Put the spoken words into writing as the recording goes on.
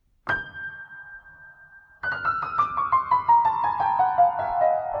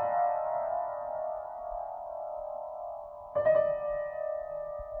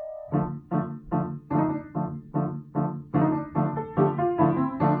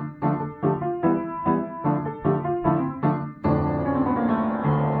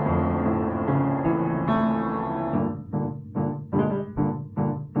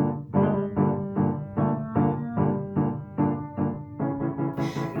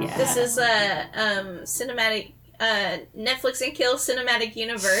Yeah. This is a cinematic Netflix and Kill cinematic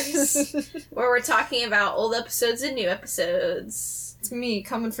universe where we're talking about old episodes and new episodes. It's me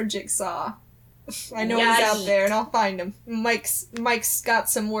coming for Jigsaw. I know Yeah, he's out there, and I'll find him. Mike's got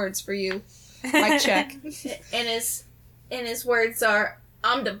some words for you. Mike check. And his words are,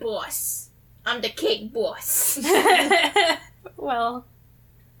 "I'm the boss. I'm the cake boss." Well,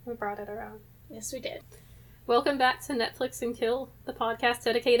 we brought it around. Yes, we did. Welcome back to Netflix and Kill, the podcast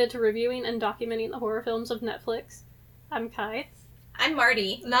dedicated to reviewing and documenting the horror films of Netflix. I'm Kai. I'm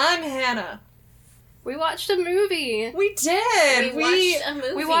Marty. And I'm Hannah. We watched a movie. We did. We watched a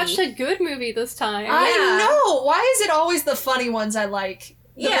movie. We watched a good movie this time. I know. Why is it always the funny ones I like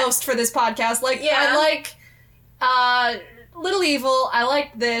the Yeah. most for this podcast? Like, Yeah. I like Little Evil. I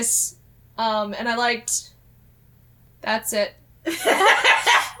liked this. And I liked... That's it. No,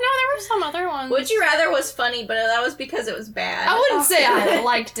 there were some other ones. Would You Rather was funny, but that was because it was bad. I wouldn't say I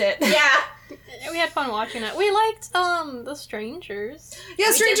liked it. Yeah. We had fun watching it. We liked, The Strangers. Yeah,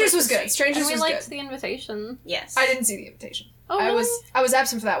 We Strangers did was like good. Strangers And we was liked good. The Invitation. Yes. I didn't see The Invitation. Oh, I really? was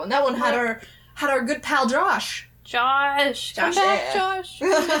absent for that one. That one had our good pal Josh. Josh. Come Josh, back, yeah. Josh. We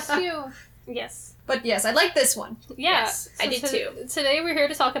miss you. Yes. But yes, I like this one. Yeah. Yes, I did too. Today we're here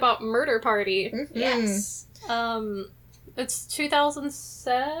to talk about Murder Party. Yes. It's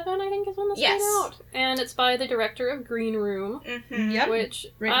 2007, I think, is when this Yes. came out. And it's by the director of Green Room, Mm-hmm. Yep. which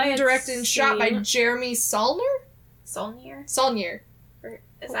I Written, had directed, and shot by seen- Jeremy Saulnier? Saulnier? Saulnier.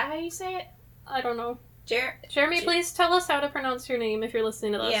 Is that how you say it? I don't know. J- Jeremy, please tell us how to pronounce your name if you're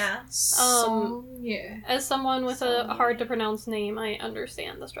listening to this. Yeah. Saulnier. As someone with a Saulnier. hard to pronounce name, I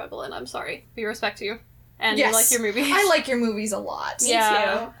understand the struggle, and I'm sorry. We respect you. And Yes. you like your movies. I like your movies a lot. Me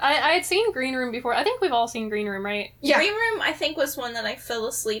yeah. too. I had seen Green Room before. I think we've all seen Green Room, right? Yeah. Green Room, I think, was one that I fell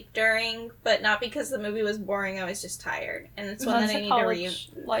asleep during, but not because the movie was boring. I was just tired, and it's one That's that I a need to college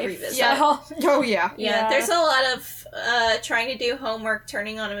life. revisit. Yeah. style. Oh, yeah. Yeah, Yeah. there's a lot of trying to do homework,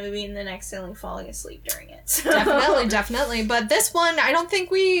 turning on a movie, and then accidentally falling asleep during it. So. Definitely. But this one, I don't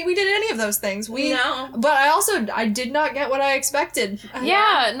think we did any of those things. No. But I did not get what I expected.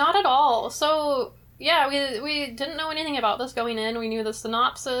 Yeah, not at all. So, yeah, we didn't know anything about this going in. We knew the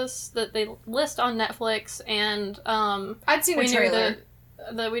synopsis that they list on Netflix, and I'd seen a we knew trailer.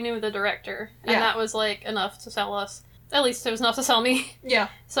 we knew the director, and Yeah. that was like enough to sell us. At least it was enough to sell me. Yeah.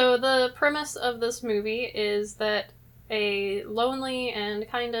 So the premise of this movie is that a lonely and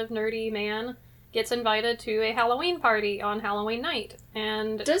kind of nerdy man gets invited to a Halloween party on Halloween night,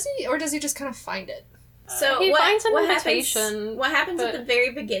 and Does he just kind of find it? So he finds an what invitation. What happens at but- the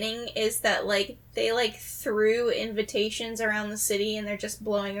very beginning is that they threw invitations around the city and they're just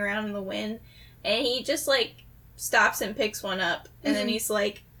blowing around in the wind, and he just stops and picks one up, and then he's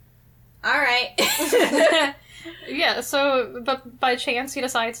like, "All right." Yeah, so, but by chance he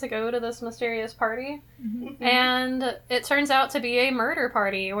decides to go to this mysterious party, and it turns out to be a murder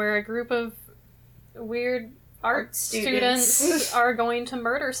party where a group of weird art students are going to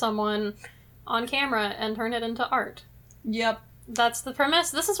murder someone on camera and turn it into art. Yep. That's the premise.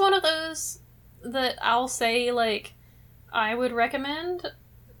 This is one of those that I'll say, I would recommend.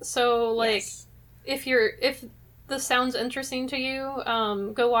 So, Yes. if this sounds interesting to you,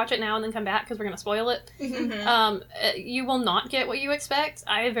 go watch it now and then come back because we're going to spoil it. Mhm. You will not get what you expect.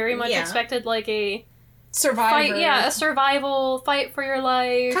 I very much Yeah. expected a Survivor. fight, a survival, fight for your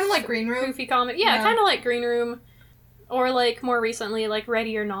life. Kind of like Green Room. Goofy comedy. Yeah, Yeah. kind of like Green Room. Or more recently,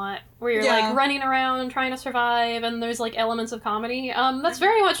 Ready or Not, where you're Yeah. running around trying to survive and there's elements of comedy. That's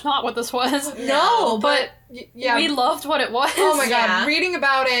very much not what this was. No, But yeah. we loved what it was. Oh my Yeah. god, reading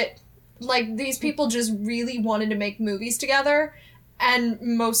about it, these people just really wanted to make movies together, and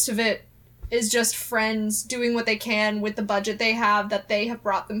most of it is just friends doing what they can with the budget they have that they have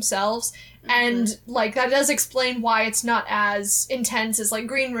brought themselves. And that does explain why it's not as intense as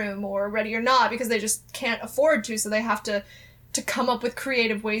Green Room or Ready or Not, because they just can't afford to, so they have to come up with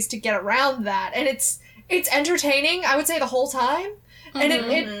creative ways to get around that. And it's entertaining, I would say, the whole time. And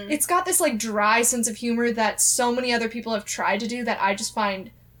it's got this dry sense of humor that so many other people have tried to do that I just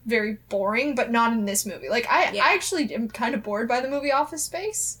find very boring, but not in this movie. I actually am kind of bored by the movie Office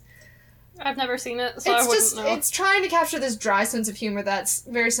Space. I've never seen it, so I wouldn't know. It's trying to capture this dry sense of humor that's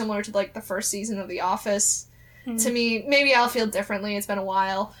very similar to the first season of The Office. To me, maybe I'll feel differently, it's been a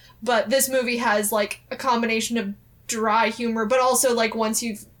while, but this movie has a combination of dry humor, but also once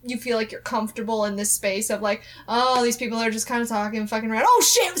you feel you're comfortable in this space of oh, these people are just kind of talking fucking around. Oh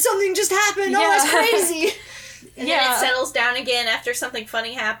shit, something just happened. Oh, that's crazy. And then it settles down again after something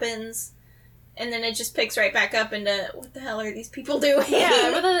funny happens. And then it just picks right back up into, what the hell are these people doing? Yeah,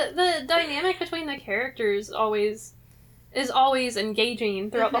 but the dynamic between the characters always is always engaging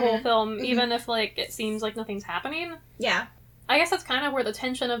throughout the whole film, Mhm. even if, like, it seems like nothing's happening. Yeah. I guess that's kind of where the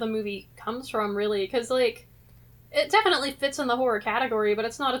tension of the movie comes from, really, because, like, it definitely fits in the horror category, but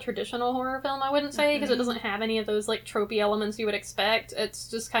it's not a traditional horror film, I wouldn't say, because it doesn't have any of those, like, tropey elements you would expect. It's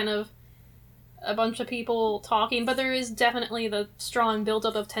just kind of a bunch of people talking, but there is definitely the strong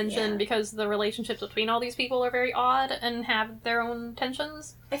buildup of tension because the relationships between all these people are very odd and have their own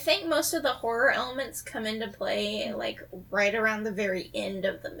tensions. I think most of the horror elements come into play, like, right around the very end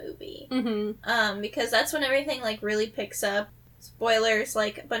of the movie. Mm-hmm. Because that's when everything, like, really picks up. Spoilers,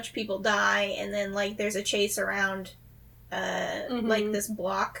 like, a bunch of people die, and then, like, there's a chase around, like, this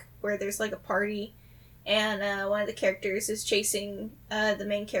block where there's, like, a party, and one of the characters is chasing the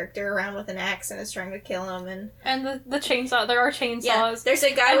main character around with an axe and is trying to kill him, And the chainsaw, there are chainsaws. yeah, there's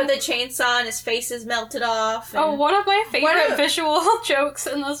a guy with a chainsaw and his face is melted off. And... Oh, one of my favorite visual jokes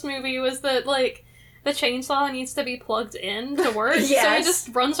in this movie was that, like, the chainsaw needs to be plugged in to work. So he Yes.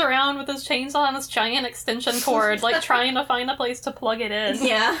 just runs around with his chainsaw and this giant extension cord, like, trying to find a place to plug it in.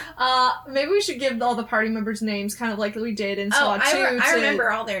 Yeah. Maybe we should give all the party members names, kind of like we did in Saw 2. I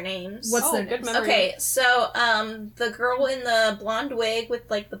remember all their names. What's their good names? memory. Okay, so, the girl in the blonde wig with,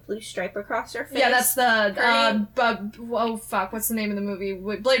 like, the blue stripe across her face. Yeah, that's the, Her oh fuck, what's the name of the movie?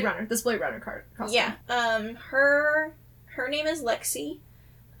 Blade Runner, this Blade Runner costume. Yeah. Her name is Lexi.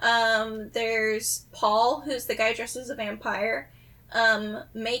 There's Paul, who's the guy dressed as a vampire.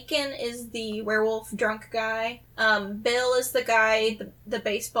 Macon is the werewolf drunk guy. Bill is the guy, the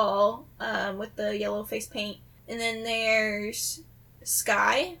baseball, with the yellow face paint. And then there's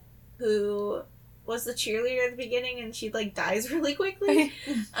Sky, who was the cheerleader at the beginning and she, like, dies really quickly.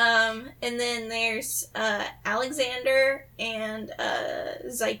 And then there's, Alexander and,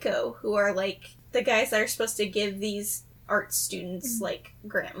 Zyko, who are, like, the guys that are supposed to give these art students, like,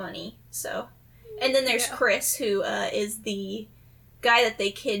 grant money, so. And then there's Chris, who, is the guy that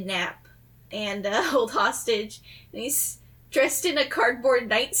they kidnap and, hold hostage, and he's dressed in a cardboard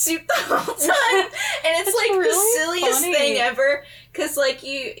night suit the whole time, and it's like, really the silliest funny. thing ever, because, like,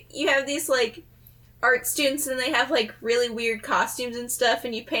 you have these, like, art students, and they have, like, really weird costumes and stuff,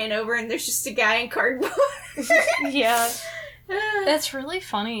 and you pan over, and there's just a guy in cardboard. Yeah. It's really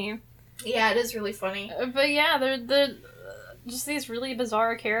funny. Yeah, it is really funny. But yeah, they're just these really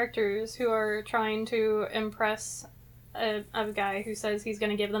bizarre characters who are trying to impress a guy who says he's going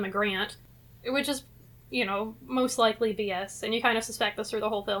to give them a grant, which is, you know, most likely BS, and you kind of suspect this through the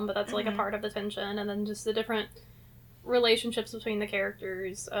whole film, but that's like a part of the tension, and then just the different relationships between the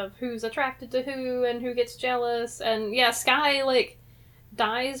characters of who's attracted to who and who gets jealous, and yeah, Sky, like,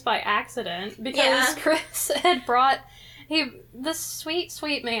 dies by accident because Chris had brought this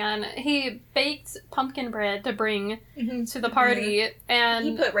sweet man, he baked pumpkin bread to bring to the party, and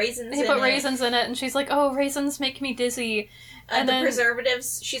he put raisins in it, and she's like, oh, raisins make me dizzy. And the then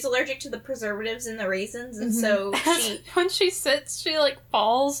preservatives, she's allergic to the preservatives in the raisins, and so when she sits, she, like,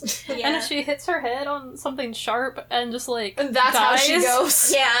 falls, yeah. and she hits her head on something sharp, and just, like, And that's dies. how she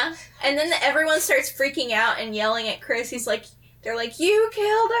goes. Yeah, and then everyone starts freaking out and yelling at Chris. He's like, they're like, you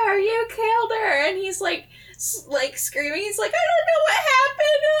killed her, and he's like screaming. He's like, I don't know what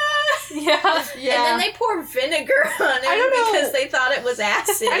happened. Yeah. And then they pour vinegar on him I don't know. because they thought it was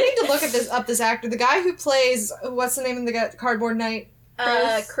acid. I need to look at this actor. The guy who plays, what's the name of the Cardboard Knight?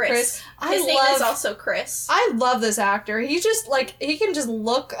 Chris. His name is also Chris. I love this actor. He's just, like, he can just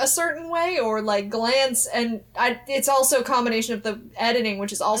look a certain way or, like, glance, and it's also a combination of the editing,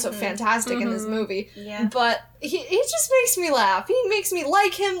 which is also fantastic in this movie. Yeah. But he just makes me laugh. He makes me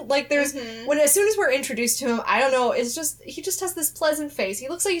like him. Like, there's, as soon as we're introduced to him, I don't know, it's just, he just has this pleasant face. He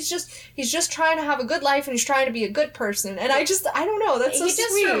looks like he's just trying to have a good life, and he's trying to be a good person. And I don't know, that's so sweet.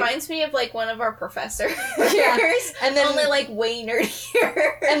 He just reminds me of, like, one of our professors. Yeah. And then, only, like, way nerdier.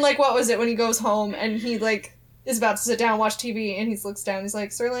 And, like, what was it when he goes home and he, like, is about to sit down and watch TV, and he looks down, he's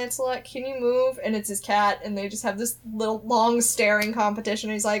like, Sir Lancelot, can you move? And it's his cat, and they just have this little long staring competition,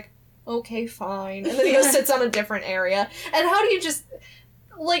 and he's like, okay, fine. And then he goes sits on a different area. And how do you just...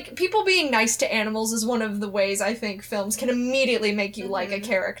 Like, people being nice to animals is one of the ways I think films can immediately make you like a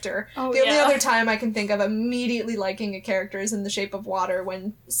character. Oh, The only other time I can think of immediately liking a character is in The Shape of Water,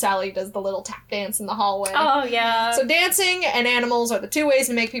 when Sally does the little tap dance in the hallway. Oh, yeah. So dancing and animals are the two ways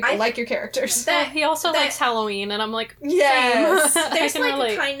to make people like your characters. He also likes Halloween, and I'm like, Yes. There's, I can like,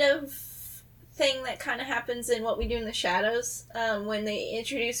 relate. a kind of thing that kind of happens in What We Do in the Shadows, when they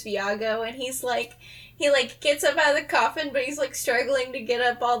introduce Viago, and he gets up out of the coffin, but he's, like, struggling to get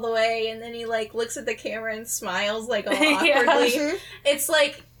up all the way, and then he, like, looks at the camera and smiles, like, all awkwardly. Yeah. It's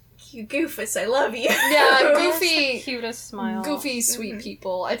like, you Goofus, I love you. Yeah, Goofy, Cutest smile. Goofy, sweet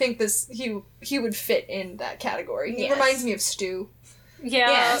people. I think he would fit in that category. He Yes. reminds me of Stu. Yeah.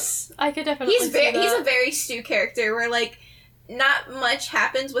 Yes. I could definitely He's see that. he's a very Stu character where, like, not much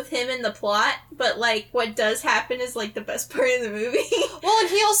happens with him in the plot, but, like, what does happen is, like, the best part of the movie. Well, and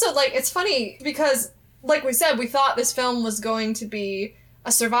he also, like, it's funny because, like we said, we thought this film was going to be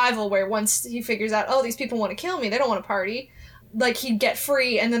a survival where once he figures out, oh, these people want to kill me, they don't want to party, like, he'd get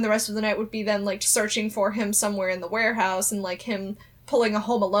free, and then the rest of the night would be then, like, searching for him somewhere in the warehouse, and, like, him pulling a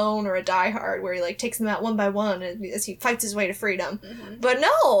Home Alone or a Die Hard where he, like, takes them out one by one as he fights his way to freedom. Mm-hmm. But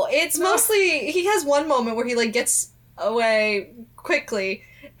no, it's mostly, he has one moment where he, like, gets away quickly,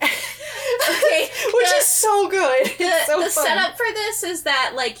 Okay, which is so good. The, It's so the fun. setup for this is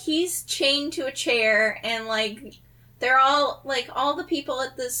that, like, he's chained to a chair, and, like, they're all, like, all the people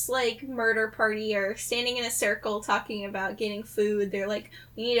at this, like, murder party are standing in a circle talking about getting food. They're like,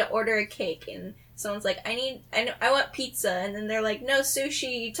 we need to order a cake, and someone's like, I want pizza, and then they're like, no,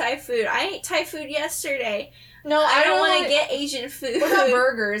 sushi, Thai food. I ate Thai food yesterday. No, I don't want to like- get Asian food. What about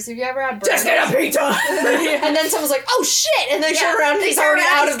burgers? Have you ever had burgers? Just get a pizza! And then someone's like, oh shit! And they Yeah, turn around and they he's turn already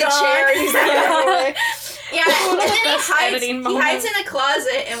around, out he's of the gone. chair and he's like, running away. Yeah, and then Best editing he moment. hides in a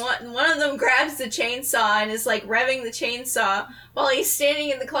closet, and one of them grabs the chainsaw and is, like, revving the chainsaw while he's standing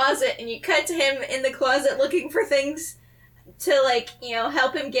in the closet, and you cut to him in the closet looking for things to, like, you know,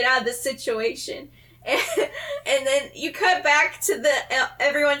 help him get out of the situation. And then you cut back to the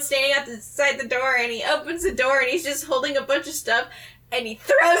everyone standing outside the door, and he opens the door, and he's just holding a bunch of stuff, and he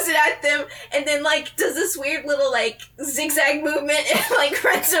throws it at them, and then, like, does this weird little, like, zigzag movement and, like,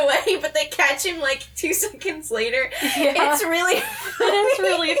 runs away, but they catch him, like, 2 seconds later. Yeah. It's really It is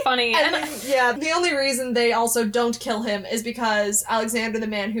really funny. And And yeah, the only reason they also don't kill him is because Alexander, the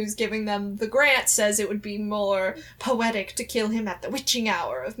man who's giving them the grant, says it would be more poetic to kill him at the witching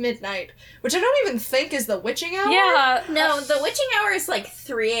hour of midnight, which I don't even think is the witching hour. yeah. No, the witching hour is, like,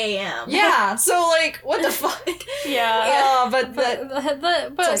 3 a.m. Yeah, so, like, what the fuck? Yeah. But that,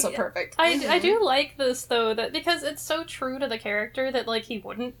 But it's also perfect. I do like this though, that because it's so true to the character that, like, he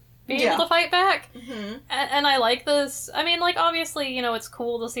wouldn't be Yeah. able to fight back. Mm-hmm. And I like this. I mean, like, obviously, you know, it's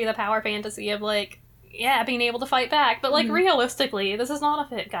cool to see the power fantasy of, like, yeah, being able to fight back, but, like, Mhm. realistically, this is not a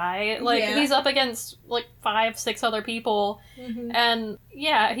fit guy. Like, Yeah. he's up against, like, 5-6 other people, Mhm. and,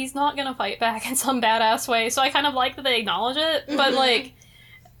 yeah, he's not gonna fight back in some badass way, so I kind of like that they acknowledge it, but, Mhm. like,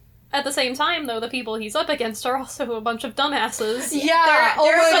 at the same time, though, the people he's up against are also a bunch of dumbasses. Yeah, They're oh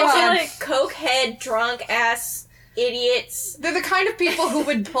a my bunch god. of, like- cokehead, drunk-ass idiots. They're the kind of people who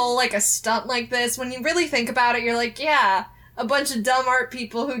would pull, like, a stunt like this. When you really think about it, you're like, yeah, a bunch of dumb art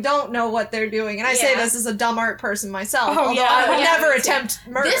people who don't know what they're doing. And I say Yeah. this as a dumb art person myself, Oh, although yeah. I would Yeah, never me too. attempt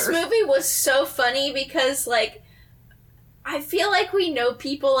murder. This movie was so funny because, like, I feel like we know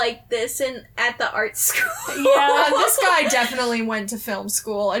people like this at the art school. Yeah. This guy definitely went to film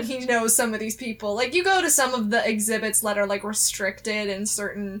school, and he knows some of these people. Like, you go to some of the exhibits that are, like, restricted in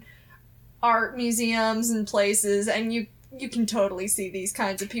certain art museums and places, and you can totally see these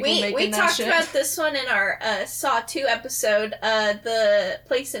kinds of people making we that talked shit. about this one in our Saw 2 episode, the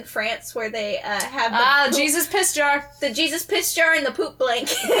place in France where they have the, Jesus piss jar. the Jesus piss jar and the poop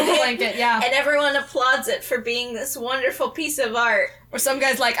blanket. Blanket, yeah. And everyone applauds it for being this wonderful piece of art. Or some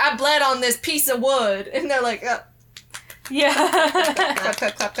guy's like, I bled on this piece of wood. And they're like, Yeah. clap,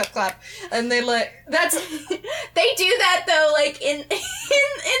 clap, clap, clap, clap. And they like, that's, They do that though, like in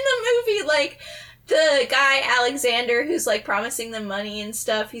the movie, like the guy Alexander who's like promising them money and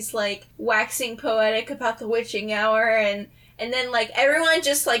stuff, he's like waxing poetic about the witching hour, and then like everyone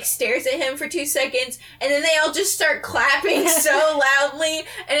just like stares at him for 2 seconds, and then they all just start clapping so loudly,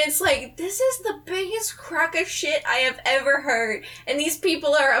 and it's like, this is the biggest crock of shit I have ever heard, and these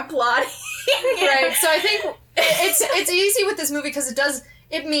people are applauding. right. So I think it's easy with this movie because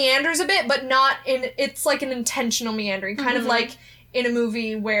it meanders a bit, but not it's like an intentional meandering, kind of Mhm. like in a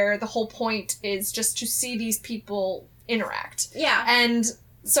movie where the whole point is just to see these people interact. Yeah. And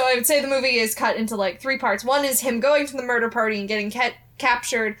so I would say the movie is cut into like 3 parts. One is him going to the murder party and getting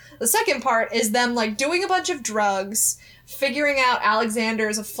captured. The second part is them like doing a bunch of drugs, figuring out Alexander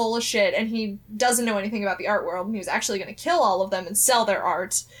is a full of shit and he doesn't know anything about the art world, and he was actually going to kill all of them and sell their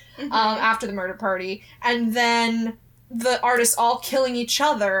art after the murder party. And then the artists all killing each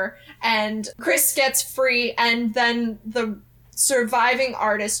other, and Chris gets free, and then the surviving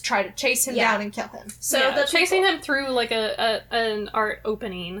artists try to chase him Yeah. down and kill him. So Yeah, the chasing people- him through like an art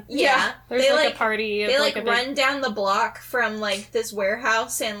opening. Yeah. There's They, like a party. Of, They, like, like, a big... run down the block from, like, this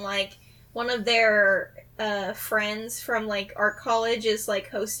warehouse, and, like, one of their, friends from, like, art college is, like,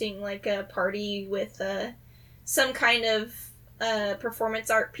 hosting, like, a party with, some kind of, performance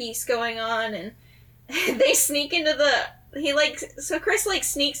art piece going on, and they sneak into Chris like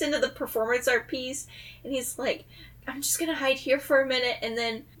sneaks into the performance art piece, and he's like, I'm just gonna hide here for a minute, and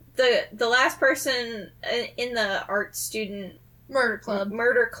then the last person in the art student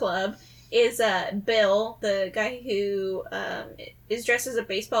Murder club is Bill, the guy who is dressed as a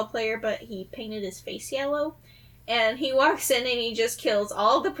baseball player, but he painted his face yellow, and he walks in and he just kills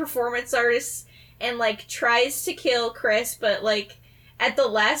all the performance artists and like tries to kill Chris, but like at the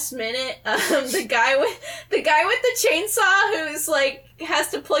last minute, the guy with the chainsaw who's like has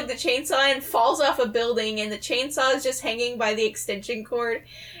to plug the chainsaw in falls off a building, and the chainsaw is just hanging by the extension cord,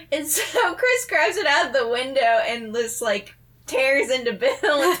 and so Chris grabs it out of the window and just like tears into Bill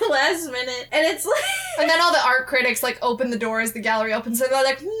at the last minute, and it's like, and then all the art critics like open the door as the gallery opens, and they're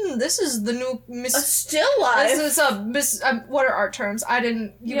like, this is the new a still life. This is what are art terms? I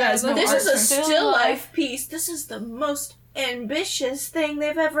didn't. You guys know. This art is a terms. still life piece. This is the most ambitious thing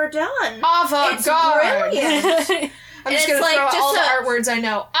they've ever done. Avant-garde. It's brilliant. I'm just gonna throw all the art words I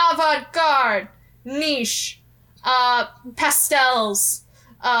know. Avant-garde, niche, pastels,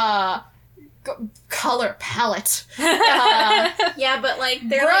 color palette. Yeah, but like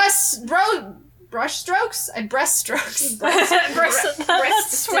they're brush strokes? Breast strokes.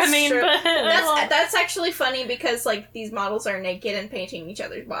 breast swimming. But that's actually funny because like these models are naked and painting each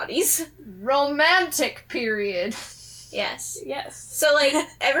other's bodies. Romantic period. Yes. Yes. So like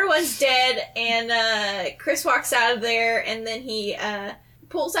everyone's dead, and Chris walks out of there, and then he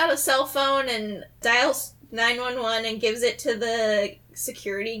pulls out a cell phone and dials 911 and gives it to the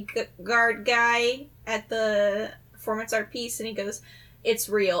security guard guy at the performance art piece, and he goes, "It's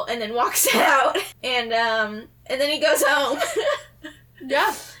real," and then walks out, and then he goes home.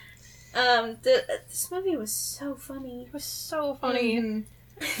 Yeah. This movie was so funny. It was so funny. Mm-hmm.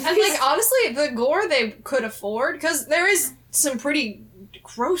 And like honestly, the gore they could afford, because there is some pretty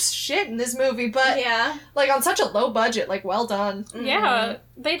gross shit in this movie, but yeah, like on such a low budget, like well done. Mm-hmm. Yeah,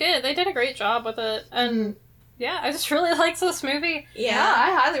 they did a great job with it, and yeah, I just really liked this movie. Yeah, I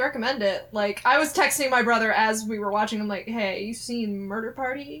highly recommend it. Like, I was texting my brother as we were watching. I'm like, hey, you seen Murder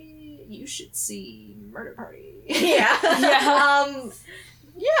Party? You should see Murder Party. Yeah.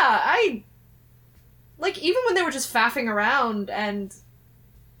 I like, even when they were just faffing around and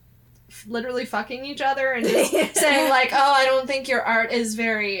literally fucking each other and just saying like, oh, I don't think your art is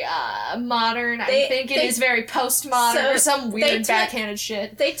very modern. I think it is very postmodern, or some weird backhanded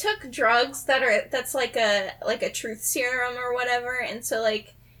shit. They took drugs that's like a truth serum or whatever, and so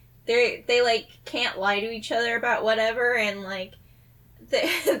like they like can't lie to each other about whatever, and like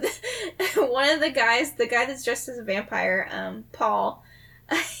one of the guy that's dressed as a vampire, Paul,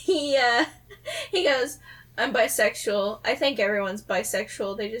 he goes, "I'm bisexual. I think everyone's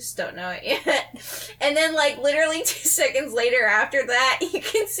bisexual. They just don't know it yet." And then, like, literally 2 seconds later after that, you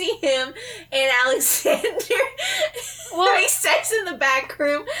can see him and Alexander having sex in the back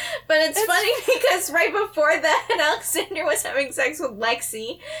room. But it's funny because right before that, Alexander was having sex with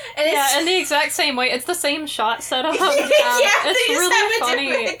Lexi. And it's in the exact same way. It's the same shot setup. yeah, it's they just really have a funny.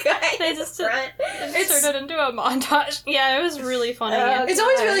 different guy They in just the front. inserted into a montage. Yeah, it was really funny. It's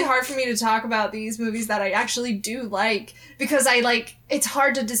always really hard for me to talk about these movies that I actually do like, because it's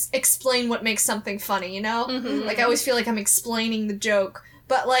hard to just explain what makes something funny, you know? Mm-hmm. Like, I always feel like I'm explaining the joke.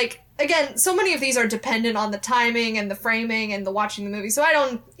 But, like, again, so many of these are dependent on the timing and the framing and the watching the movie, so I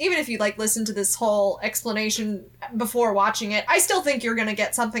don't, even if you, like, listen to this whole explanation before watching it, I still think you're gonna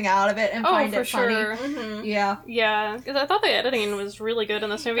get something out of it and find it funny. Sure. Mm-hmm. Yeah. Yeah, because I thought the editing was really good in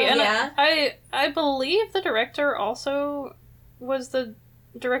this movie. Oh, and yeah? I believe the director also was the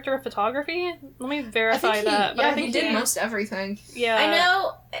director of photography. Let me verify that. But I think he did most everything. Yeah. I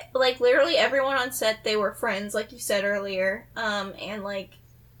know, like, literally everyone on set, they were friends, like you said earlier. And, like,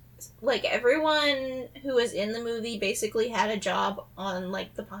 everyone who was in the movie basically had a job on,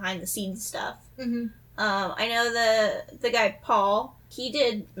 like, the behind-the-scenes stuff. Mm-hmm. I know the guy, Paul, he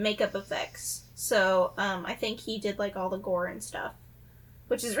did makeup effects. So, I think he did, like, all the gore and stuff.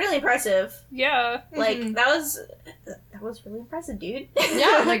 Which is really impressive. Yeah. Like, Mm-hmm. that was really impressive, dude.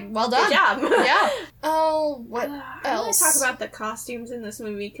 Yeah, like, well done. Good job. Yeah. Oh, what I want else? to talk about the costumes in this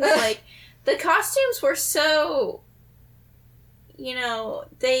movie, because, like, the costumes were so, you know,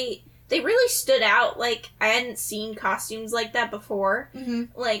 they really stood out. Like, I hadn't seen costumes like that before.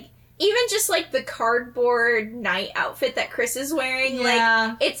 Mm-hmm. Like, even just, like, the cardboard night outfit that Chris is wearing,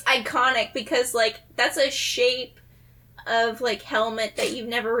 Yeah. like, it's iconic because, like, that's a shape of, like, helmet that you've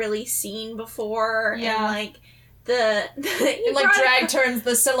never really seen before. Yeah. And, like, he Like, brought drag turns,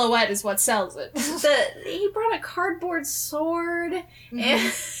 the silhouette is what sells it. he brought a cardboard sword,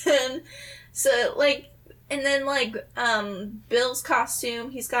 Mhm. and so, like, And then, like, Bill's costume,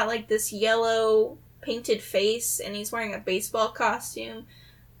 he's got, like, this yellow painted face, and he's wearing a baseball costume.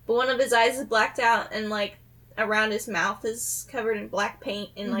 But one of his eyes is blacked out, and, like, around his mouth is covered in black paint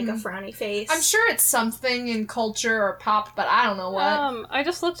and, like, a frowny face. I'm sure it's something in culture or pop, but I don't know what. I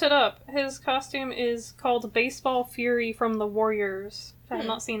just looked it up. His costume is called Baseball Fury from the Warriors. I have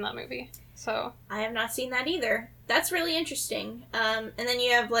not seen that movie, so... I have not seen that either. That's really interesting. And then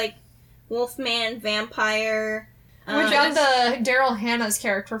you have, like, Wolfman, Vampire... We found the Daryl Hannah's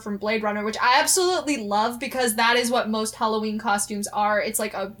character from Blade Runner, which I absolutely love because that is what most Halloween costumes are. It's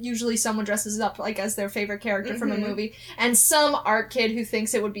like usually someone dresses up like as their favorite character from a movie, and some art kid who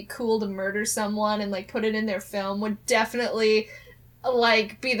thinks it would be cool to murder someone and like put it in their film would definitely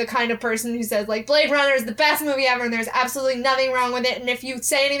like be the kind of person who says like Blade Runner is the best movie ever and there's absolutely nothing wrong with it, and if you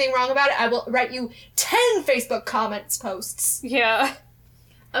say anything wrong about it, I will write you 10 Facebook comments posts. Yeah.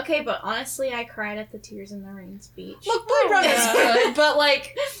 Okay, but honestly, I cried at the Tears in the Rain speech. Look, Blade Runner's good, but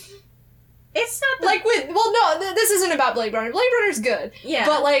like... It's not like with... Well, no, this isn't about Blade Runner. Blade Runner's good. Yeah.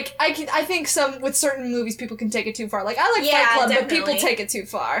 But like, I think with certain movies, people can take it too far. Like, I like Fight Club, definitely. but people take it too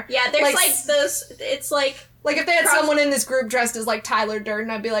far. Yeah, there's like those... It's like... Like, if they had someone in this group dressed as, like, Tyler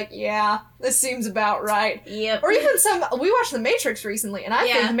Durden, I'd be like, yeah, this seems about right. Yep. Or even we watched The Matrix recently, and I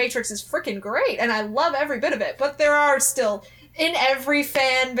think The Matrix is freaking great, and I love every bit of it, but there are still... In every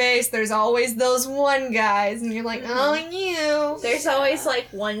fan base, there's always those one guys, and you're like, oh, you. There's always, like,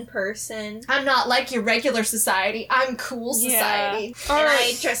 one person. I'm not like your regular society. I'm cool society. And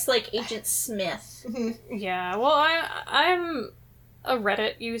I dress like Agent Smith. Yeah, well, I'm a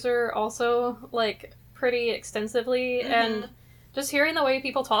Reddit user also, like, pretty extensively, and just hearing the way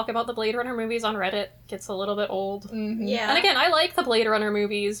people talk about the Blade Runner movies on Reddit gets a little bit old. Yeah. And again, I like the Blade Runner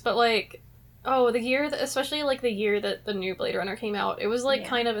movies, but, like... Oh, especially, like, the year that the new Blade Runner came out, it was, like,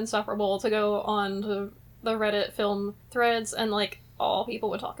 kind of insufferable to go on to the Reddit film threads, and, like, all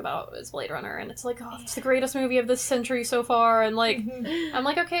people would talk about is Blade Runner, and it's like, oh, it's the greatest movie of this century so far, and, like, I'm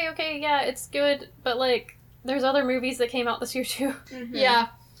like, okay, yeah, it's good, but, like, there's other movies that came out this year, too. Yeah.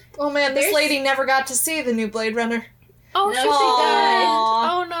 Oh, man, this lady never got to see the new Blade Runner. Oh, no, she died!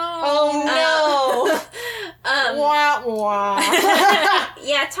 Oh, no! Oh, no! Wah, wah.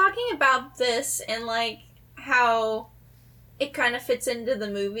 Yeah, talking about this and, like, how it kind of fits into the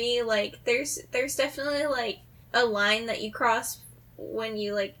movie, like, there's definitely, like, a line that you cross when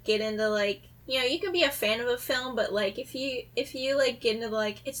you, like, get into, like, you know, you can be a fan of a film, but, like, if you like, get into,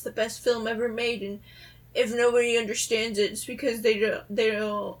 like, it's the best film ever made, and if nobody understands it, it's because they're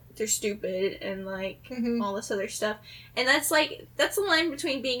stupid, and, like, all this other stuff. And that's the line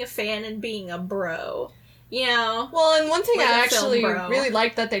between being a fan and being a bro. You know? Well, and one thing like I actually really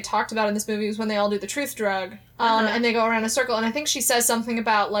liked that they talked about in this movie was when they all do the truth drug, and they go around a circle, and I think she says something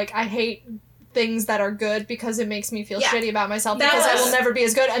about, like, I hate things that are good because it makes me feel shitty about myself because I will never be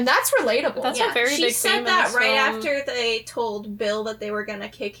as good, and that's relatable. That's a very big theme. She said that right after they told Bill that they were gonna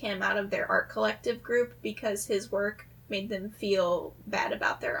kick him out of their art collective group because his work made them feel bad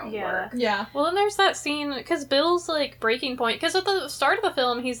about their own work. Yeah. Well, then there's that scene, because Bill's, like, breaking point, because at the start of the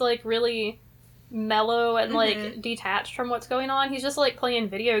film, he's, like, really mellow and, like, detached from what's going on. He's just, like, playing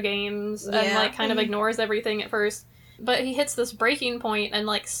video games and, like, kind of ignores everything at first. But he hits this breaking point and,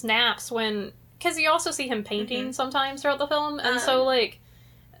 like, snaps when... Because you also see him painting sometimes throughout the film, and so, like,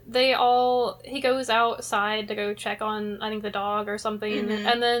 he goes outside to go check on, I think, the dog or something,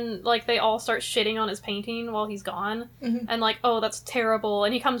 and then, like, they all start shitting on his painting while he's gone, and, like, oh, that's terrible,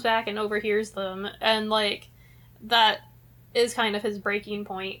 and he comes back and overhears them, and, like, that is kind of his breaking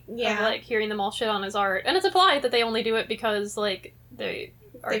point of, like, hearing them all shit on his art, and it's implied that they only do it because, like, they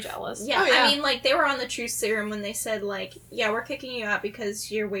are jealous. Yeah, I mean, like, they were on the truth serum when they said, like, yeah, we're kicking you out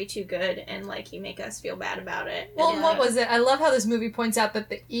because you're way too good, and, like, you make us feel bad about it. Well, what was it? I love how this movie points out that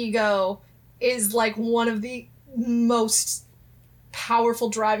the ego is, like, one of the most powerful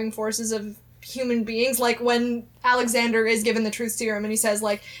driving forces of human beings. Like, when Alexander is given the truth serum and he says,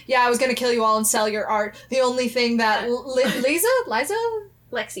 like, yeah, I was gonna kill you all and sell your art. The only thing that Lexi,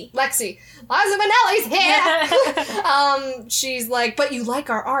 Liza Minnelli's here. She's like, but you like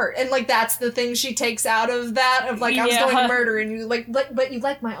our art, and like that's the thing she takes out of that of like I was going to murder and you like, but you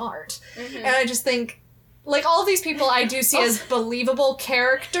like my art, and I just think like all of these people I do see as believable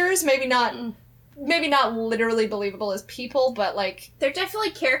characters, maybe not literally believable as people, but like they're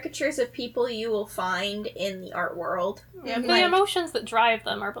definitely caricatures of people you will find in the art world. The emotions that drive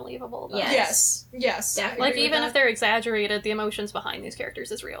them are believable, though. Yes. Definitely. Like, even if they're exaggerated, the emotions behind these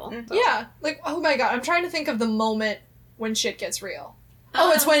characters is real. So. Yeah. Like, oh my god, I'm trying to think of the moment when shit gets real.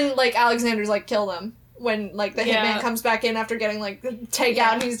 It's when, like, Alexander's like, kill them. when, like, the Yeah. hitman comes back in after getting, like,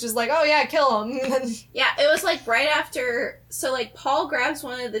 takeout, and he's just like, oh yeah, kill him. Yeah, it was like right after. So like Paul grabs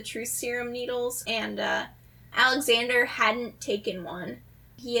one of the truth serum needles, and Alexander hadn't taken one.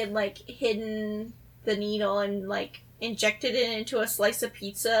 He had like hidden the needle and like injected it into a slice of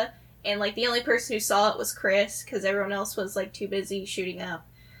pizza, and like the only person who saw it was Chris because everyone else was like too busy shooting up.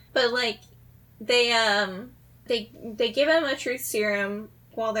 But like they give him a truth serum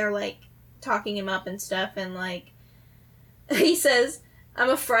while they're like talking him up and stuff, and like he says, I'm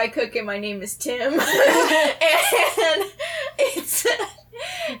a fry cook and my name is Tim. And it's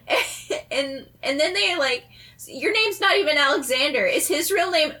and then they like, your name's not even Alexander. Is his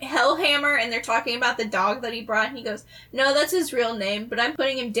real name Hellhammer? And they're talking about the dog that he brought, and he goes, no, that's his real name, but I'm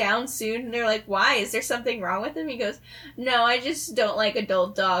putting him down soon. And they're like, why? Is there something wrong with him? He goes, no, I just don't like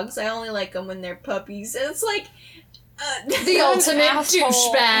adult dogs. I only like them when they're puppies. And it's like, The ultimate asshole.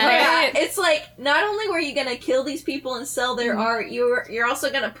 douchebag. yeah, Right. it's like, not only were you gonna kill these people and sell their art, you're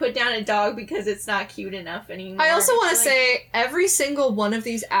also gonna put down a dog because it's not cute enough anymore. I also want to It's like, say every single one of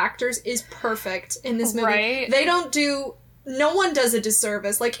these actors is perfect in this movie. Right. They don't do. No one does a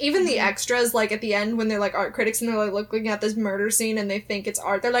disservice. Like, even the Mhm. extras, like, at the end when they're, like, art critics and they're, like, looking at this murder scene and they think it's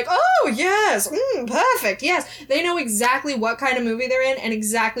art, they're like, oh, yes, perfect, yes. They know exactly what kind of movie they're in and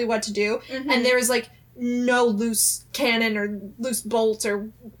exactly what to do. mhm. And there is, like, no loose cannon or loose bolts or...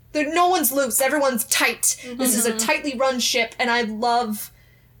 no one's loose. Everyone's tight. This is a Mhm. tightly run ship, and I love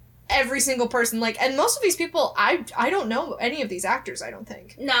every single person. Like, and most of these people, I don't know any of these actors, I don't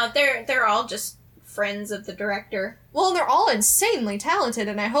think. No, they're all just friends of the director. Well, and they're all insanely talented,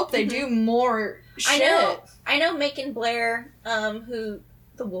 and I hope they do more shit. I know Macon Blair, who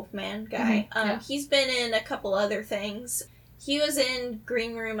the Wolfman guy. yeah. He's been in a couple other things. He was in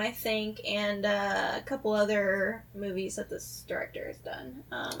Green Room, I think, and a couple other movies that this director has done.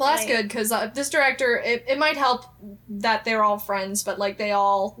 Well, that's good, because this director, it might help that they're all friends, but, like, they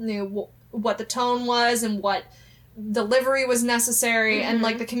all knew what the tone was and what delivery was necessary, and, Mhm.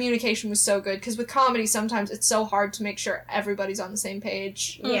 like, the communication was so good, because with comedy, sometimes it's so hard to make sure everybody's on the same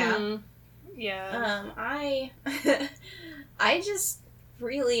page. Yeah. Mhm. Yeah. I just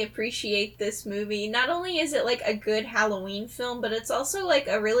really appreciate this movie. Not only is it like a good Halloween film, but it's also like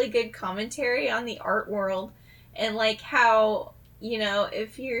a really good commentary on the art world and like how, you know,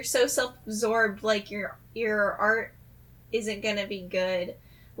 if you're so self-absorbed, like your art isn't gonna be good.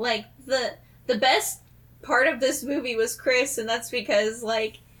 Like the best part of this movie was Chris, and that's because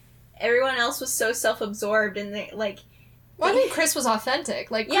like everyone else was so self-absorbed and they like. Well, I think Chris was authentic.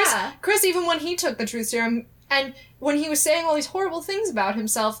 Like, Chris, even when he took the truth serum, and when he was saying all these horrible things about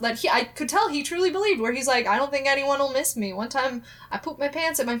himself, that I could tell he truly believed, where he's like, I don't think anyone will miss me. One time, I pooped my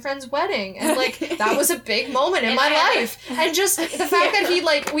pants at my friend's wedding, and, like, that was a big moment in And my I- life. And just the fact that he,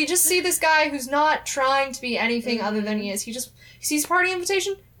 like, we just see this guy who's not trying to be anything other than he is. He just sees a party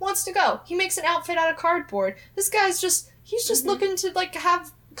invitation, wants to go. He makes an outfit out of cardboard. This guy's he's just looking to, like,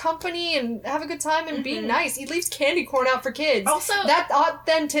 have company and have a good time and be nice. He leaves candy corn out for kids. Also, That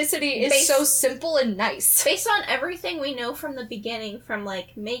authenticity is so simple and nice. based on everything we know from the beginning, from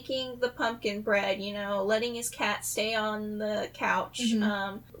like making the pumpkin bread, you know, letting his cat stay on the couch,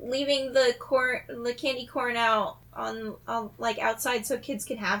 leaving the candy corn out on like outside so kids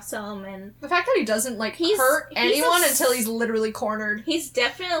can have some, and The fact that he doesn't, like, He's- hurt he's anyone a until he's literally cornered. he's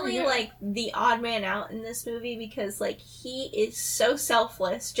definitely Yeah. like the odd man out in this movie because like he is so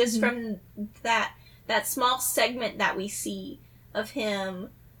selfless just from that small segment that we see of him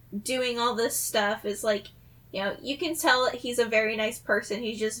doing all this stuff is like, you know, you can tell that he's a very nice person.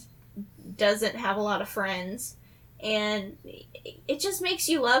 He just doesn't have a lot of friends, and it just makes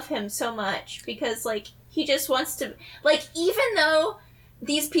you love him so much because like he just wants to, like, even though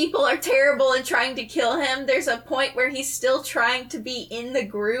these people are terrible and trying to kill him, there's a point where he's still trying to be in the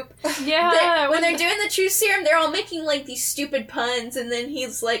group. Yeah. When they're doing the truth serum, they're all making like these stupid puns, and then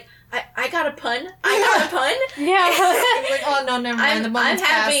he's like, I got a pun. I got a pun. Yeah. He's like, oh no, never mind, the moment's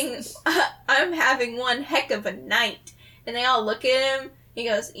passed. I'm having one heck of a night. And they all look at him. He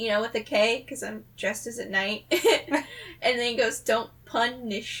goes, you know, with a K, because I'm dressed as a knight. And then he goes, don't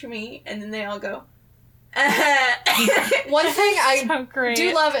punish me. And then they all go, One thing I So great.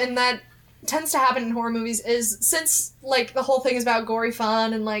 do love, and that tends to happen in horror movies, is since, like, the whole thing is about gory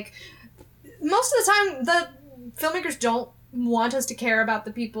fun, and, like, most of the time, the filmmakers don't want us to care about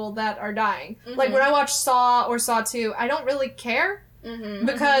the people that are dying. Like, when I watch Saw or Saw 2, I don't really care,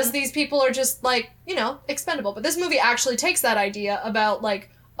 because these people are just, like, you know, expendable. But this movie actually takes that idea about, like,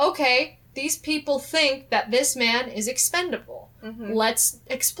 okay, these people think that this man is expendable. Let's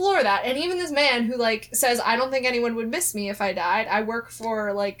explore that. And even this man who, like, says, I don't think anyone would miss me if I died. I work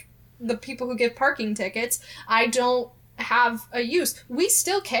for, like, the people who give parking tickets, I don't have a use. We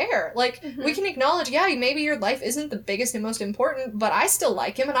still care. Like, we can acknowledge, yeah, maybe your life isn't the biggest and most important, but I still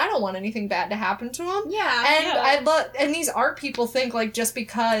like him and I don't want anything bad to happen to him. Yeah. And and these art people think, like, just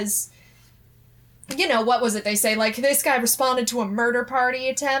because, you know, what was it they say? Like, this guy responded to a murder party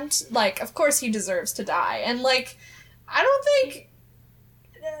attempt. Like, of course he deserves to die. And, like, I don't think...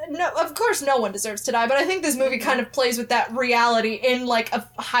 No, of course no one deserves to die, but I think this movie kind of plays with that reality in, like, a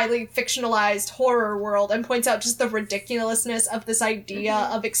highly fictionalized horror world and points out just the ridiculousness of this idea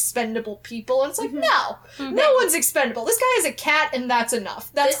of expendable people. And it's like, no one's expendable. This guy is a cat and that's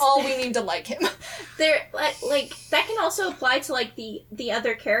enough. That's all we need to like him. They're, like, that can also apply to, like, the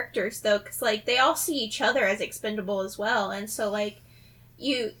other characters, though, because, like, they all see each other as expendable as well, and so, like,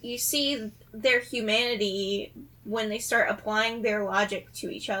 you see their humanity when they start applying their logic to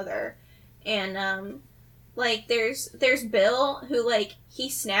each other. And, like, there's Bill, who, like, he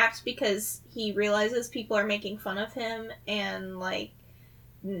snaps because he realizes people are making fun of him, and, like,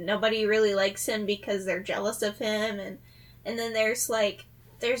 nobody really likes him because they're jealous of him, and then there's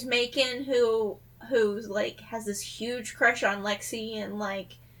Macon, who's, like, has this huge crush on Lexi, and,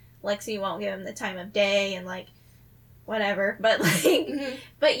 like, Lexi won't give him the time of day, and, like, whatever, but, like,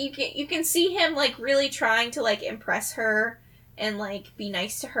 but you can see him, like, really trying to, like, impress her and, like, be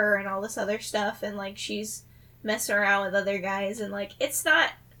nice to her and all this other stuff, and, like, she's messing around with other guys, and, like, it's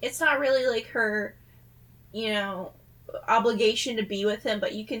not really, like, her, you know, obligation to be with him,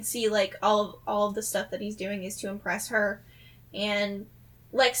 but you can see, like, all of the stuff that he's doing is to impress her, and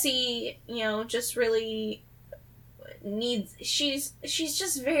Lexi, you know, just really she's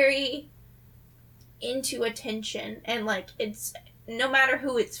just very into attention, and, like, it's no matter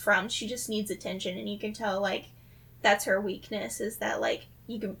who it's from, she just needs attention, and you can tell, like, that's her weakness, is that, like,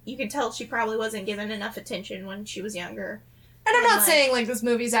 you can tell she probably wasn't given enough attention when she was younger. And I'm not saying, like, this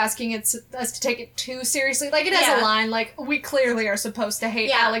movie's asking us to take it too seriously. Like, it has a line, like, we clearly are supposed to hate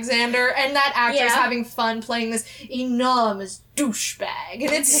Alexander, and that actor's having fun playing this enormous douchebag,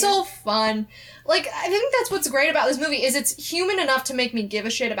 and it's so fun. Like, I think that's what's great about this movie, is it's human enough to make me give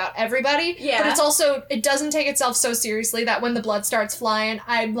a shit about everybody, but it's also, it doesn't take itself so seriously that when the blood starts flying,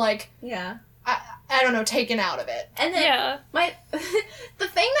 I'm, like, I don't know, taken out of it. And then the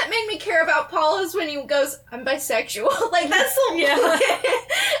thing that made me care about Paul is when he goes, I'm bisexual. Like, that's the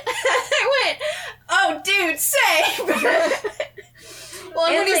I went, oh, dude, same. Well,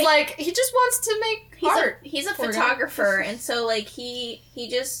 and when he's like, he just wants to make art. He's a photographer, and so, like, he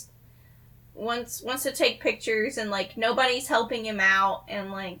just wants to take pictures, and, like, nobody's helping him out,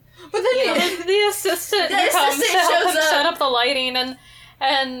 and, like, but then the assistant comes to help him set up the lighting, and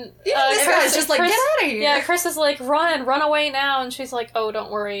this guy's just like, Chris, get out of here. Yeah, Chris is like, run away now, and she's like, oh,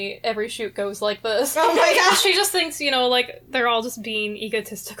 don't worry, every shoot goes like this. Oh my gosh. She just thinks, you know, like, they're all just being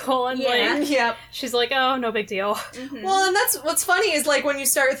egotistical, and like, she's like, oh, no big deal. Well, and that's what's funny is, like, when you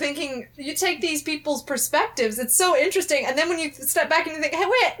start thinking, you take these people's perspectives, it's so interesting, and then when you step back and you think, hey,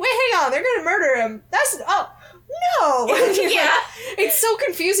 wait, hang on, they're gonna murder him. No! It's so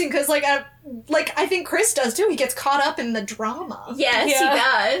confusing, because, like, I think Chris does, too. He gets caught up in the drama. Yes,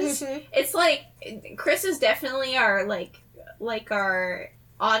 he does. It's, like, Chris is definitely our, like, our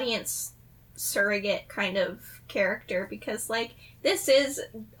audience surrogate kind of character, because, like, this is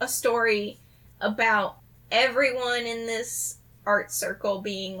a story about everyone in this art circle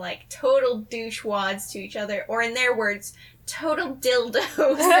being, like, total douchewads to each other, or in their words, total dildos.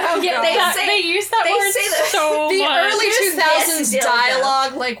 They use that word so the much. early 2000s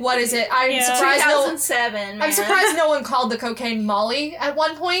dialogue, like, what is it? I'm surprised 2007, I'm surprised no one called the cocaine Molly at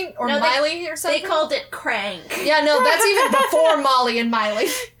one point, or Miley or something. They called it crank. Yeah, no, that's even before Molly and Miley.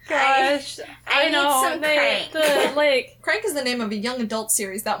 Gosh, I know. Need some Crank. Crank is the name of a young adult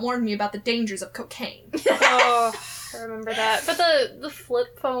series that warned me about the dangers of cocaine. Oh, I remember that. But the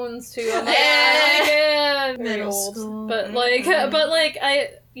flip phones too. I'm like, very old. School. But like,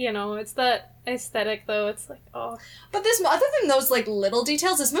 I, you know, it's that aesthetic though. It's like, oh. But this, other than those, like, little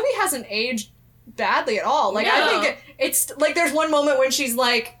details, this movie hasn't aged badly at all. Like, I think it's, like, there's one moment when she's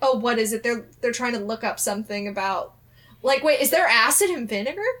like, oh, what is it? They're trying to look up something about, like, wait, is there acid and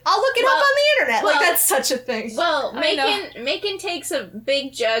vinegar? I'll look it up on the internet. Like, that's such a thing. Well, Macon takes a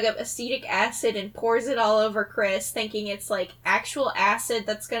big jug of acetic acid and pours it all over Chris, thinking it's, like, actual acid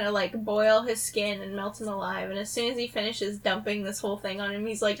that's gonna, like, boil his skin and melt him alive. And as soon as he finishes dumping this whole thing on him,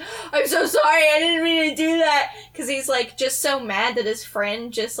 he's like, I'm so sorry, I didn't mean to do that. Because he's, like, just so mad that his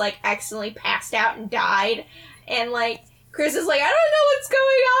friend just, like, accidentally passed out and died. And, like, Chris is like, I don't know what's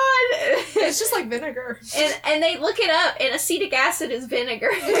going on. It's just like vinegar. And they look it up, and acetic acid is vinegar.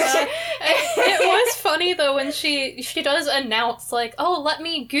 Yeah. It was funny though when she does announce like, "Oh, let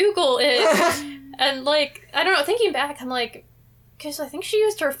me Google it," and like I don't know. Thinking back, I'm like, because I think she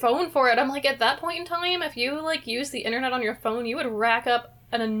used her phone for it. I'm like, at that point in time, if you like use the internet on your phone, you would rack up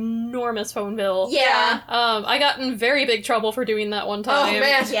an enormous phone bill. Yeah. I got in very big trouble for doing that one time. Oh,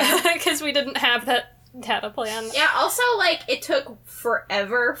 man. Yeah. Because we didn't have that data plan. Yeah, also, like, it took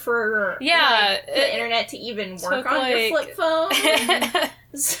forever for the internet to even work on your flip phone.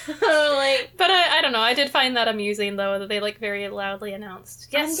 So, like... But I don't know, I did find that amusing, though, that they, like, very loudly announced,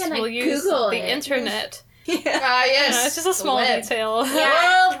 yes, we'll use Google the it. internet. Yeah. Yes. It's just a small detail.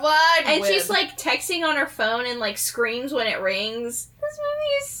 Yeah. World Wide And Web. she's, like, texting on her phone and, like, screams when it rings. This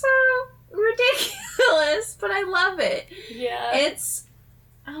movie is so ridiculous, but I love it. Yeah. It's...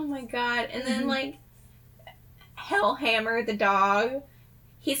 Oh, my God. And then, like, Hellhammer, the dog,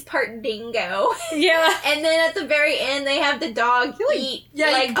 he's part dingo. Yeah. And then at the very end, they have the dog eat he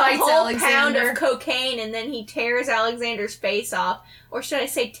like a bites whole pound Alexander. of cocaine, and then he tears Alexander's face off. Or should I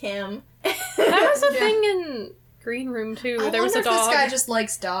say Tim? That was a Yeah. thing in Green Room, too. I There was a wonder if dog. this guy just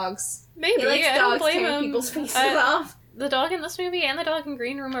likes dogs. Maybe, He likes I don't dogs blame tearing him. people's faces Uh, off. The dog in this movie and the dog in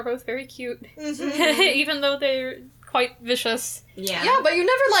Green Room are both very cute. Mm-hmm. Even though they're quite vicious. Yeah. Yeah, but you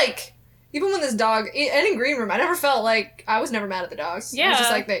never, like... Even when this dog... And in Green Room, I never felt like... I was never mad at the dogs. I was just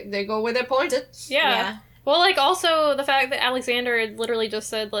Yeah. like, they go where they're pointed. Yeah. Well, like, also, the fact that Alexander had literally just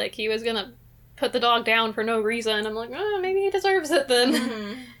said, like, he was gonna put the dog down for no reason. I'm like, oh, maybe he deserves it then.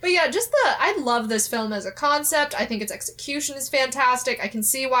 Mhm. But yeah, just I love this film as a concept. I think its execution is fantastic. I can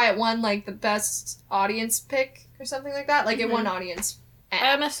see why it won, like, the best audience pick or something like that. Like, it won audience.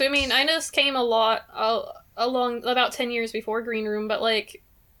 I'm assuming Ines came along about 10 years before Green Room, but, like,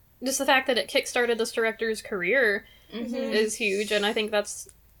 just the fact that it kickstarted this director's career Mhm. is huge, and I think that's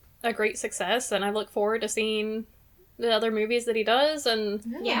a great success, and I look forward to seeing the other movies that he does, and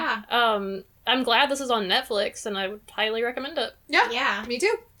Yeah. I'm glad this is on Netflix, and I would highly recommend it. Yeah, Yeah. me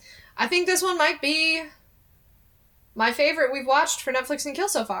too. I think this one might be my favorite we've watched for Netflix and Kill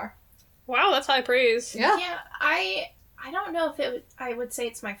so far. Wow, that's high praise. Yeah. Yeah. I don't know if I would say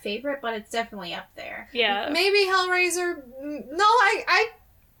it's my favorite, but it's definitely up there. Yeah, Maybe Hellraiser. No,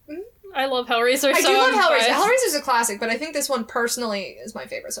 I love Hellraiser. I so do love I'm Hellraiser. surprised. Hellraiser's a classic, but I think this one personally is my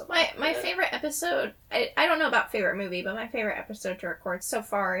favorite so far. My favorite episode, I don't know about favorite movie, but my favorite episode to record so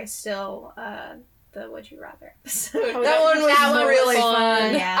far is still the Would You Rather episode. Oh, That one was really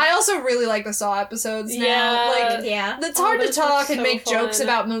fun. Yeah. I also really like the Saw episodes now. Yeah. Like, Yeah. it's hard to those were talk and so make jokes fun.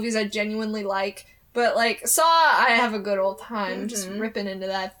 about movies I genuinely like, but like Saw, I have a good old time just Mhm. ripping into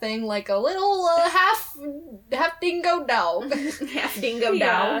that thing like a little half dingo dog. Half dingo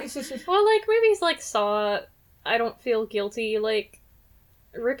Yeah. dog. Well, like, movies like Saw, I don't feel guilty, like,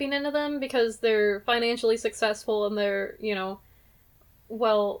 ripping into them because they're financially successful and they're, you know,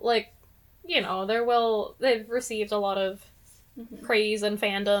 well, like, you know, they've received a lot of Mhm. praise and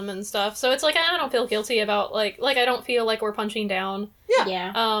fandom and stuff. So it's like, I don't feel guilty about, like, I don't feel like we're punching down.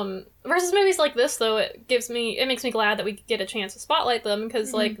 Yeah. Versus movies like this, though, it makes me glad that we get a chance to spotlight them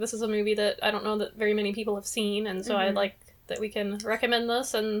because, like, this is a movie that I don't know that very many people have seen, and so I Mhm. like that we can recommend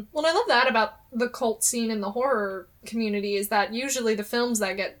this, and Well, I love that about the cult scene in the horror community is that usually the films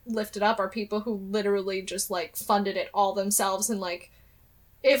that get lifted up are people who literally just like funded it all themselves and like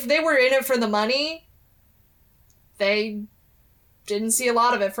if they were in it for the money, they didn't see a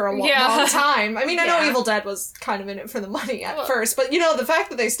lot of it for a Yeah. long time. I mean, I know Yeah. Evil Dead was kind of in it for the money at Well- first, but you know, the fact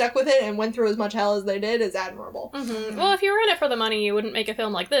that they stuck with it and went through as much hell as they did is admirable. Well, if you were in it for the money, you wouldn't make a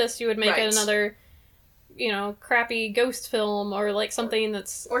film like this. You would make Right. another, you know, crappy ghost film or like something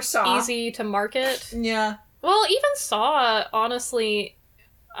that's Or Saw. easy to market. Yeah. Well, even Saw, honestly,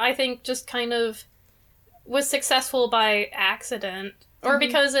 I think just kind of was successful by accident or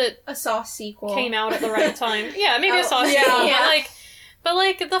because it A Saw sequel. came out at the right time. Yeah, maybe Oh, a Saw yeah. sequel, Yeah. but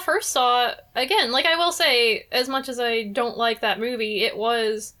like the first Saw, again, like I will say, as much as I don't like that movie, it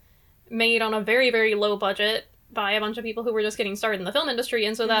was made on a very, very low budget by a bunch of people who were just getting started in the film industry,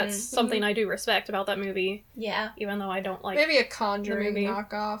 and so that's something I do respect about that movie, Yeah. even though I don't like. Maybe a Conjuring movie.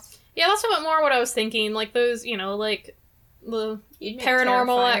 knockoff. Yeah, that's a bit more what I was thinking. Like those, you know, like the You'd make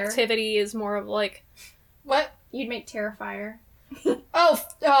paranormal Terrifier. activity is more of like. What? You'd make Terrifier. Oh,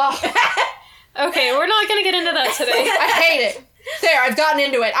 Okay, we're not gonna get into that today. I hate it. There, I've gotten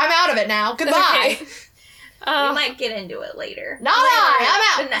into it. I'm out of it now. Goodbye. Okay. We might get into it later. Not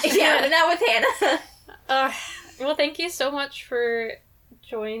I. I'm But out. not, yeah, but not with Hannah. Well, thank you so much for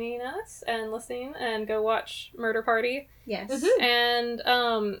joining us and listening, and go watch Murder Party. Yes. And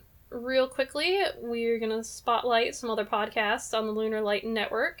real quickly, we're gonna spotlight some other podcasts on the Lunar Light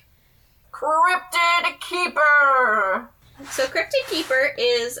Network. Cryptid Keeper! So Cryptid Keeper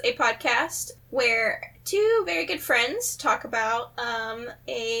is a podcast where two very good friends talk about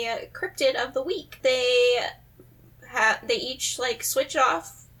a cryptid of the week. They each like switch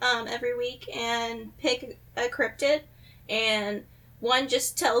off every week and pick a cryptid, and one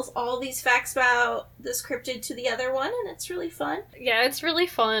just tells all these facts about this cryptid to the other one, and it's really fun. Yeah, it's really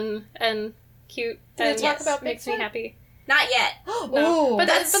fun and cute. Do they and talk about makes me Bigfoot? happy. Not yet. No. Ooh. But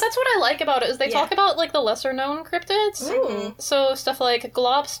that's what I like about it is they Yeah. talk about like the lesser known cryptids. Ooh. So stuff like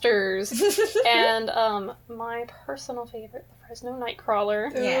globsters and my personal favorite, the Fresno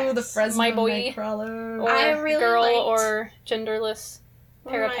Nightcrawler. Ooh, the Yes. Fresno My boy. Nightcrawler. Or I really girl liked- or genderless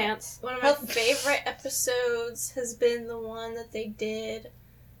pair of One of my- pants. One of my favorite episodes has been the one that they did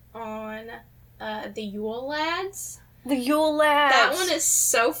on the Yule Lads. The Yule Lads. That one is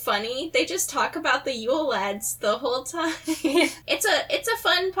so funny. They just talk about the Yule Lads the whole time. It's a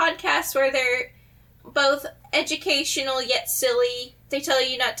fun podcast where they're both educational yet silly. They tell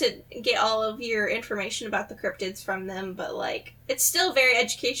you not to get all of your information about the cryptids from them, but like it's still very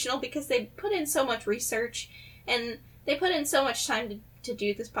educational because they put in so much research and they put in so much time to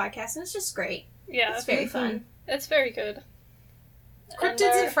do this podcast, and it's just great. Yeah, It's very fun. it's very good. Cryptids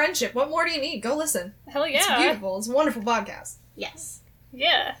And and friendship. What more do you need? Go listen. hell yeah. It's beautiful. It's a wonderful podcast. Yes.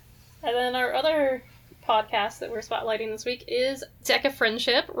 Yeah. And then our other podcast that we're spotlighting this week is Deck of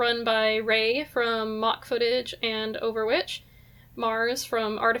Friendship, run by Ray from Mock Footage and Overwitch, Mars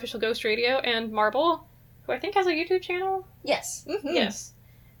from Artificial Ghost Radio, and Marble, who I think has a YouTube channel. Yes. Mm-hmm. Yes.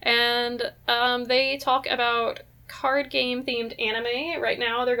 And they talk about card game themed anime. Right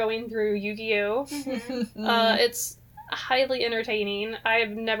now they're going through Yu-Gi-Oh! It's highly entertaining.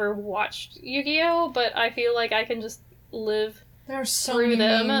 I've never watched Yu-Gi-Oh! But I feel like I can just live. There are so through many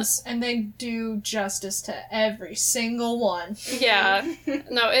them. memes, and they do justice to every single one. Yeah.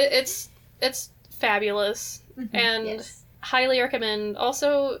 No, it's fabulous. And Yes. highly recommend.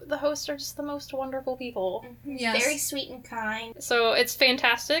 Also, the hosts are just the most wonderful people. Yes. Very sweet and kind. So it's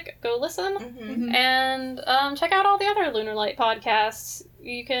fantastic. Go listen. Mm-hmm. Mhm. And check out all the other Lunar Light podcasts.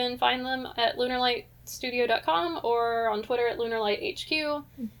 You can find them at lunarlightstudio.com or on Twitter at lunarlighthq.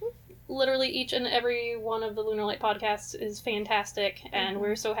 Literally each and every one of the Lunar Light podcasts is fantastic, and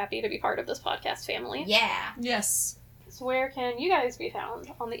we're so happy to be part of this podcast family. Yeah. Yes. So where can you guys be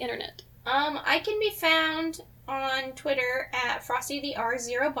found on the internet? I can be found on Twitter at Frosty the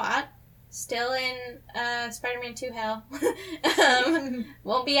R0bot. Still in Spider-Man 2 hell.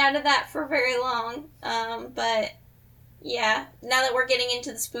 Won't be out of that for very long. But yeah, now that we're getting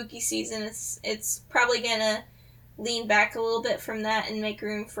into the spooky season, it's probably gonna lean back a little bit from that and make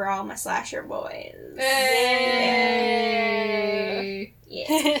room for all my slasher boys. Hey.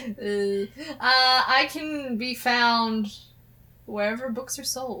 Yeah. I can be found wherever books are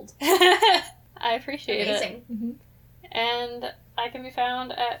sold. I appreciate it. Amazing. And I can be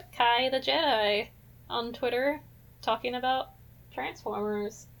found at Kai the Jedi on Twitter talking about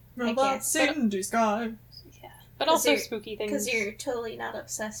Transformers. Robots But- in disguise. But 'Cause also you're- spooky things. Because you're totally not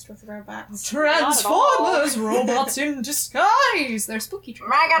obsessed with robots. Transformers, robots in disguise. They're spooky.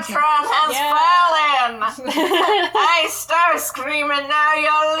 Megatron has Yeah. fallen! Hey, Starscream, now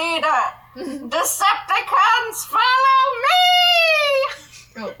your leader! Decepticons, follow me!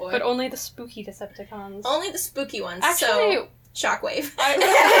 Oh boy. But only the spooky Decepticons. Only the spooky ones. Actually, so Shockwave.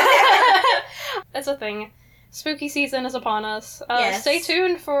 that's a thing. Spooky season is upon us. Yes. Stay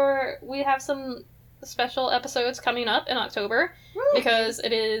tuned for we have some special episodes coming up in October because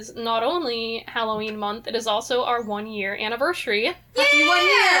it is not only Halloween month, it is also our 1 year anniversary. Happy 1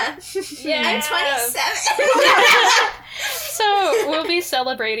 year. Yeah. I'm 27. So we'll be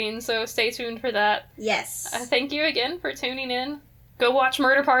celebrating, so stay tuned for that. Yes. Thank you again for tuning in. Go watch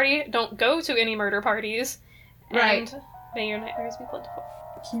Murder Party. Don't go to any murder parties. Right. And may your nightmares be plentiful.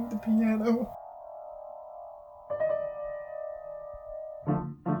 Cue the piano.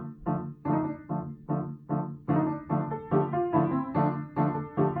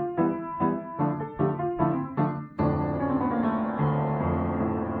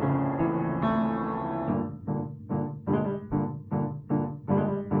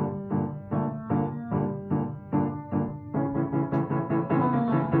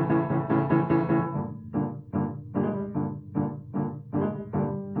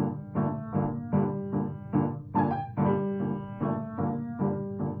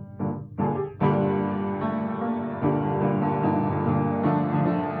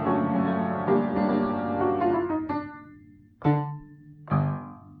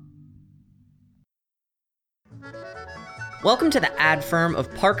 Welcome to the ad firm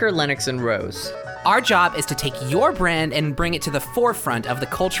of Parker, Lennox & Rose. Our job is to take your brand and bring it to the forefront of the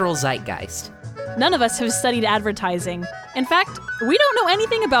cultural zeitgeist. None of us have studied advertising. In fact, we don't know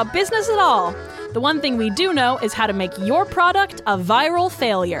anything about business at all. The one thing we do know is how to make your product a viral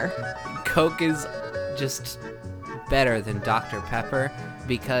failure. Coke is just better than Dr. Pepper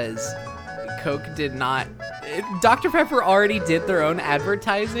because Coke did not... Dr. Pepper already did their own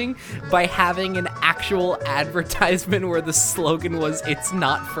advertising by having an actual advertisement where the slogan was, "It's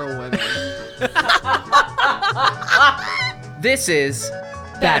not for women." This is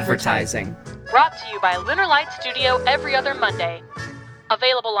Badvertising. Brought to you by Lunar Light Studio every other Monday.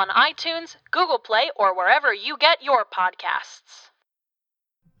 Available on iTunes, Google Play, or wherever you get your podcasts.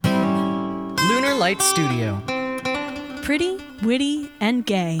 Lunar Light Studio. Pretty, witty, and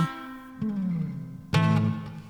gay.